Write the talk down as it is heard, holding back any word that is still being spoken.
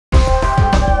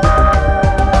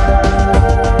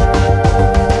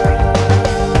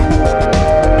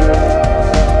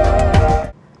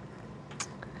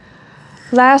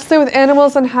Lastly, with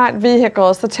animals in hot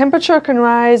vehicles, the temperature can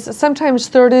rise sometimes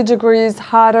 30 degrees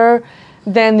hotter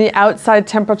than the outside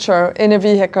temperature in a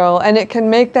vehicle, and it can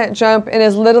make that jump in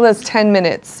as little as 10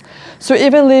 minutes. So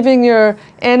even leaving your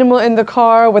animal in the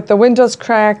car with the windows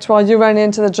cracked while you run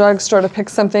into the drugstore to pick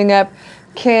something up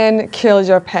can kill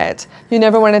your pet. You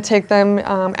never want to take them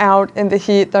out in the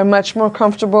heat. They're much more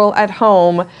comfortable at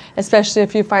home, especially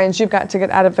if you find you've got to get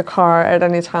out of the car at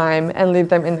any time and leave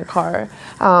them in the car.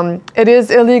 It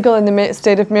is illegal in the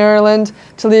state of Maryland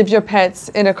to leave your pets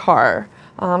in a car.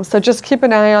 So just keep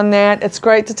an eye on that. It's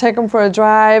great to take them for a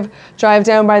drive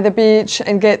down by the beach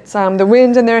and get the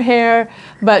wind in their hair,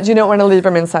 but you don't want to leave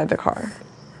them inside the car.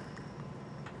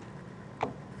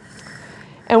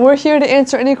 And we're here to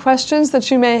answer any questions that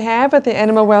you may have at the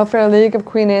Animal Welfare League of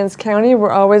Queen Anne's County.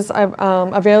 We're always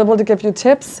available to give you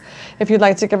tips. If you'd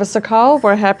like to give us a call,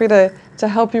 we're happy to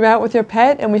help you out with your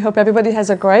pet, and we hope everybody has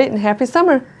a great and happy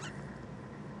summer.